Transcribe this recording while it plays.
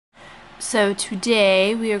So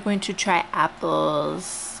today we are going to try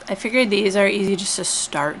apples. I figured these are easy just to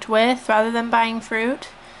start with rather than buying fruit.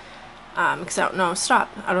 Because I don't know,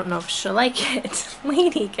 stop. I don't know if she'll like it.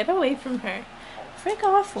 Lady, get away from her. Frick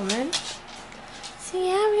off, woman. So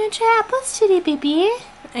yeah, we're gonna try apples today, baby.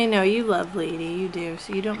 I know, you love Lady, you do,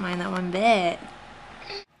 so you don't mind that one bit.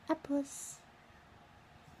 Apples.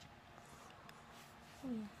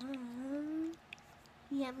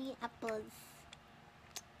 Yummy apples.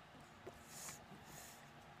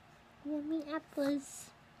 Yummy apples.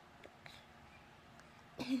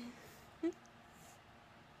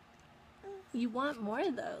 You want more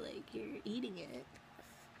though, like you're eating it.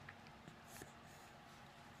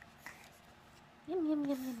 Yum yum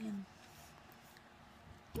yum yum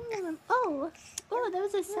yum. Oh, that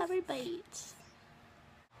was a sour bite.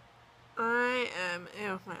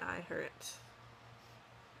 Ew, my eye hurts.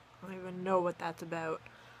 I don't even know what that's about.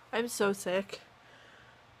 I'm so sick.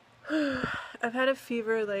 I've had a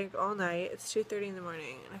fever like all night. It's 2:30 in the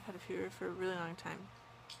morning and I've had a fever for a really long time.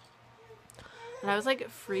 And I was like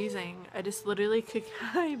freezing. I just literally could,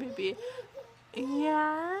 hi baby.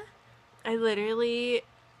 Yeah. I literally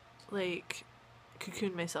like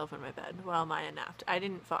cocooned myself in my bed while Maya napped. I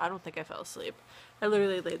don't think I fell asleep. I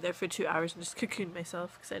literally laid there for 2 hours and just cocooned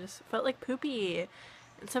myself because I just felt like poopy.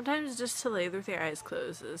 And sometimes just to lay there with your eyes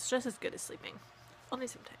closed is just as good as sleeping. Only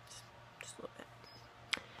sometimes. Just a little bit.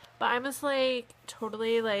 But I was like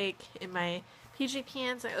totally like in my PJ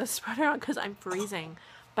pants. I have a sweater on because I'm freezing.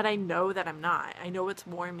 But I know that I'm not. I know it's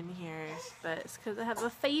warm in here. But it's because I have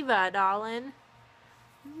a fever, darling.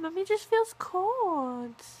 Mommy just feels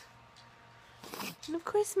cold. And of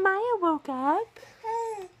course Maya woke up.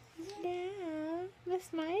 Yeah,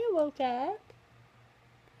 Miss Maya woke up.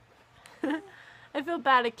 I feel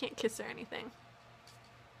bad I can't kiss her or anything.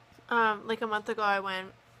 Like a month ago I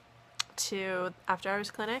went to after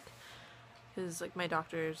hours clinic because like my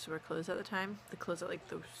doctors were closed at the time. They closed at like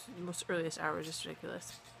the most earliest hours, just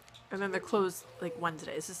ridiculous. And then they're closed like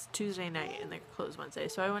Wednesdays. This is Tuesday night and they're closed Wednesday.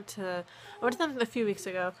 So I went to them a few weeks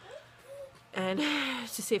ago and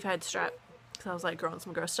to see if I had strep. Because I was like growing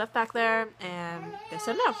some gross stuff back there and they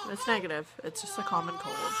said no, it's negative. It's just a common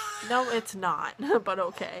cold. No, it's not, but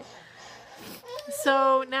okay.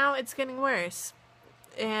 So now it's getting worse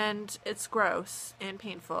and it's gross and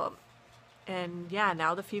painful. And yeah,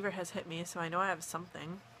 now the fever has hit me, so I know I have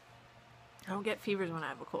something. I don't get fevers when I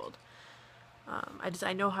have a cold.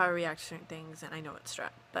 I know how I react to certain things, and I know it's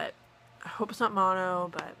strep. But I hope it's not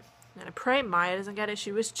mono, and I pray Maya doesn't get it.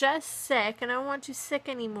 She was just sick, and I don't want you sick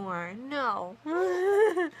anymore. No.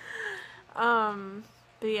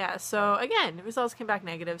 But yeah, so again, the results came back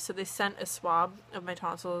negative, so they sent a swab of my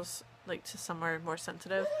tonsils, like, to somewhere more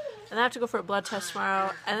sensitive. And I have to go for a blood test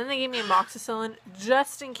tomorrow, and then they gave me amoxicillin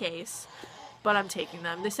just in case. But I'm taking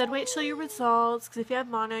them. They said wait till your results, because if you have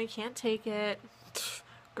mono, you can't take it.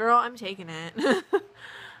 Girl, I'm taking it.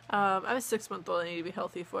 I'm a 6-month-old I need to be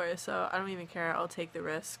healthy for it, so I don't even care. I'll take the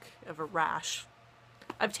risk of a rash.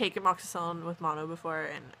 I've taken amoxicillin with mono before,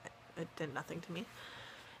 and it did nothing to me.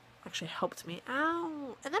 Actually helped me.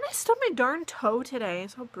 Ow! And then I stubbed my darn toe today.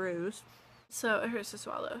 It's all bruised. So it hurts to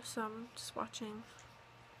swallow, so I'm just watching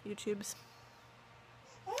YouTubes.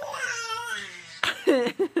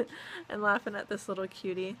 And laughing at this little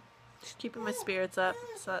cutie. She's keeping my spirits up,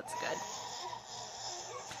 so that's good.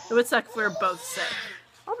 It would suck if we were both sick.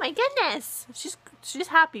 Oh my goodness! She's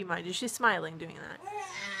happy, mind you. She's smiling doing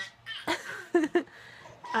that.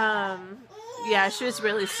 Yeah, she was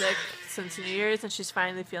really sick since New Year's, and she's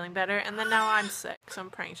finally feeling better. And then now I'm sick, so I'm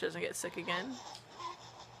praying she doesn't get sick again.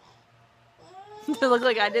 Does it look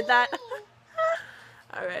like I did that?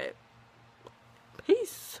 Alright.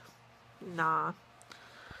 Peace. Nah.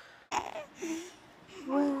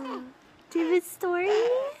 Whoa. Do you have a story?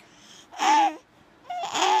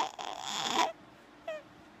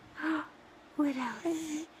 What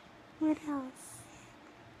else? What else?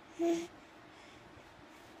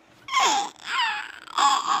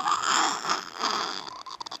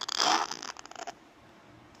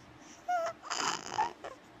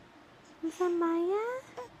 Is that Maya?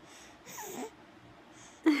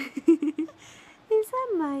 Is that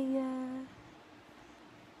Maya?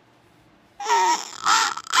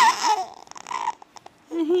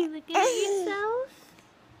 Are you looking at yourself?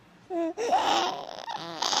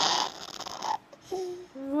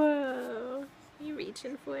 Whoa. You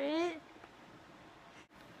reaching for it?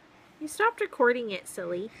 You stopped recording it,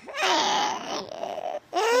 silly.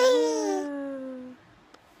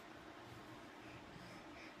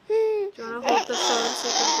 Do you want to hold the phone so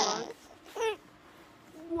you can vlog?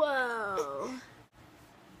 Whoa.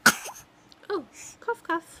 Oh, cough,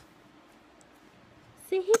 cough.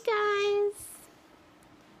 Say hey, guys.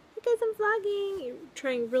 Hey guys, I'm vlogging. You're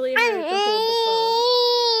trying really hard to hold the phone.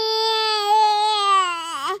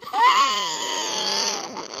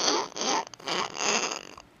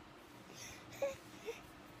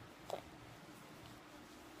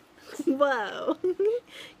 Whoa.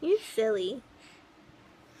 You silly.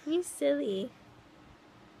 You silly.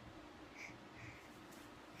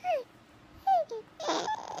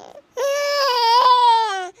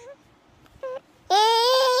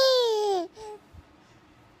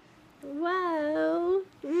 Whoa.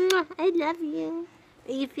 I love you.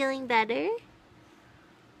 Are you feeling better?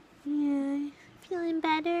 Yeah. Feeling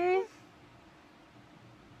better?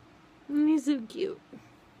 You're so cute.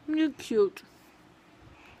 You're cute.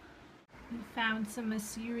 We found some of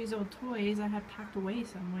Siri's old toys I had packed away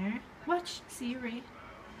somewhere. Watch Siri.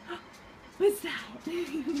 What's that?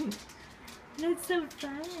 That's so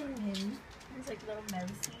fun. There's like little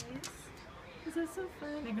mousies. This is so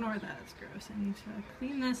fun. Ignore that, it's gross. I need to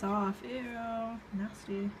clean this off. Ew,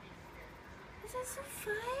 nasty. This is so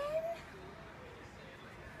fun.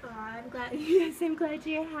 Oh, I'm glad. Yes, I'm glad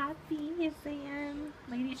you're happy. Yes, I am.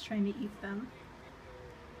 Lady's trying to eat them.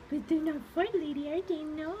 But they're not for Lady, are they?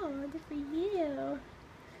 No, they're for you.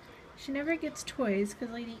 She never gets toys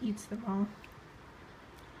because Lady eats them all.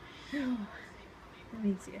 That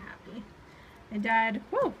makes you happy. My dad,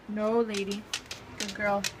 whoa, no Lady. Good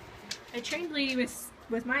girl. I trained Lady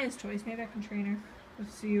with Maya's toys. Maybe I can train her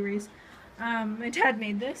with Siri's. My dad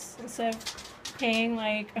made this instead of paying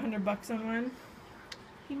like $100 on one.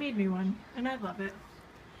 He made me one, and I love it.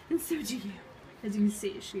 And so do you. As you can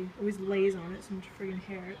see, she always lays on it, so much friggin'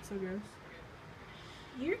 hair. It's so gross.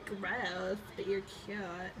 You're gross, but you're cute.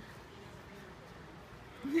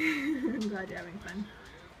 I'm glad you're having fun.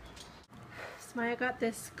 So Maya got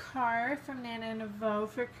this car from Nana and Avo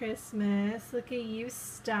for Christmas. Look at you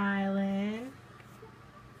styling.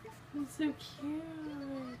 It's so cute.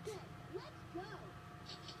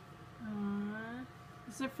 Aww.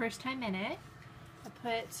 This is her first time in it. I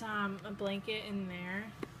put a blanket in there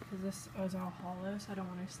because this was all hollow, so I don't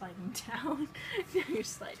want her sliding down. Now you're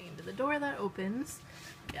sliding into the door that opens.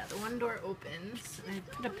 Yeah, the one door opens. And I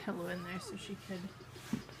put a pillow in there so she could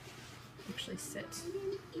actually sit.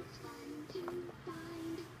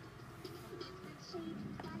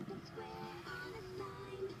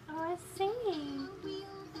 Oh, it's singing.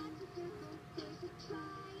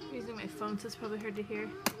 I'm using my phone, so it's probably hard to hear.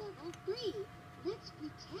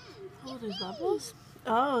 Oh, there's levels?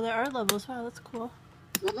 Oh, there are levels. Wow, that's cool.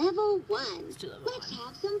 Level 1. Let's do level Let's 1.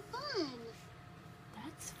 have some fun.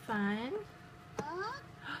 That's fun.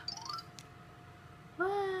 Whoa.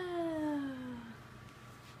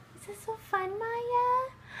 Is that so fun, Maya?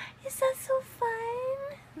 Is that so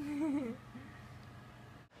fun?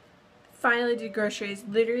 Finally did groceries.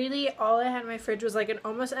 Literally all I had in my fridge was like an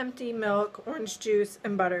almost empty milk, orange juice,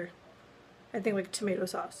 and butter. I think like tomato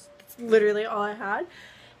sauce. That's literally all I had.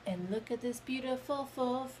 And look at this beautiful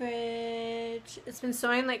full fridge. It's been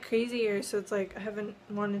snowing like crazy here, so it's like I haven't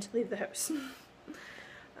wanted to leave the house.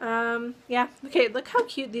 Yeah. Okay, look how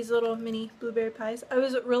cute these little mini blueberry pies. I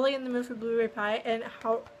was really in the mood for blueberry pie, and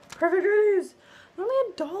how perfect it is. Only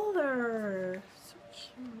 $1. So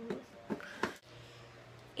cute.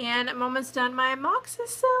 And I'm almost done my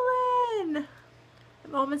amoxicillin.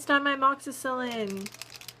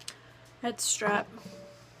 That's strep.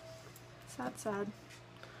 Sad.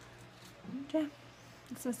 Okay.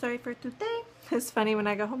 That's my story for today. It's funny, when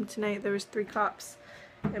I got home tonight, there was 3 cops.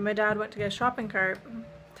 And my dad went to get a shopping cart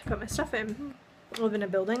to put my stuff in. I live in a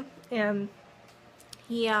building. And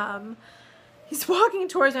he's walking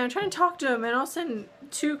towards me. I'm trying to talk to him, and all of a sudden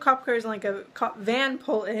 2 cop cars and like a cop van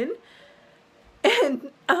pull in. And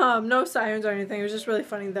no sirens or anything. It was just really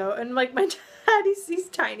funny though. And like my dad, he's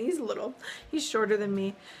tiny, he's little. He's shorter than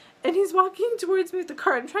me. And he's walking towards me with the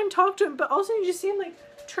car. I'm trying to talk to him, but also you just see him like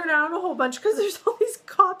turn around a whole bunch because there's all these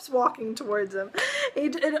cops walking towards him.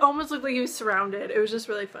 It almost looked like he was surrounded. It was just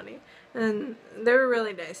really funny. And they were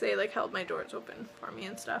really nice. They like held my doors open for me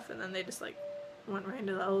and stuff, and then they just like went right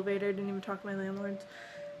into the elevator. Didn't even talk to my landlords.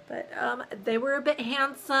 But they were a bit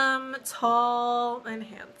handsome, tall, and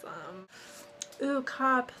handsome. Ooh,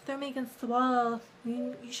 cop, they're making swell.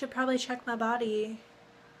 You should probably check my body.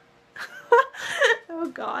 Oh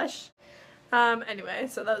gosh. Anyway,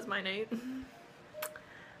 so that was my night.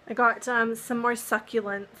 I got some more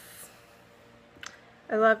succulents.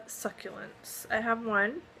 I love succulents. I have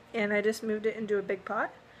one, and I just moved it into a big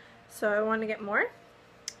pot. So I want to get more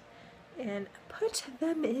and put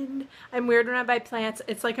them in. I'm weird when I buy plants.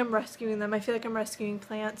 It's like I'm rescuing them. I feel like I'm rescuing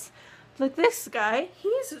plants. Like this guy,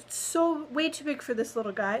 he's so way too big for this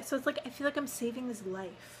little guy. So it's like I feel like I'm saving his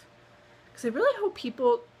life. Because I really hope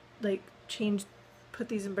people like put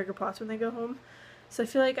these in bigger pots when they go home. So I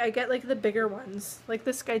feel like I get like the bigger ones. Like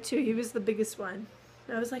this guy too, he was the biggest one.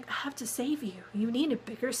 And I was like, I have to save you. You need a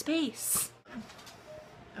bigger space.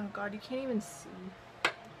 Oh god, you can't even see.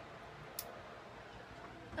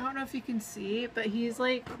 I don't know if you can see, but he's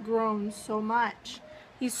like grown so much.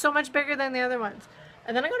 He's so much bigger than the other ones.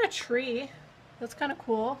 And then I got a tree. That's kind of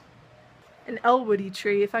cool. An Elwoody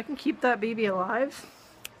tree. If I can keep that baby alive,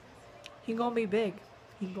 he gonna be big.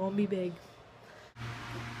 He gonna be big.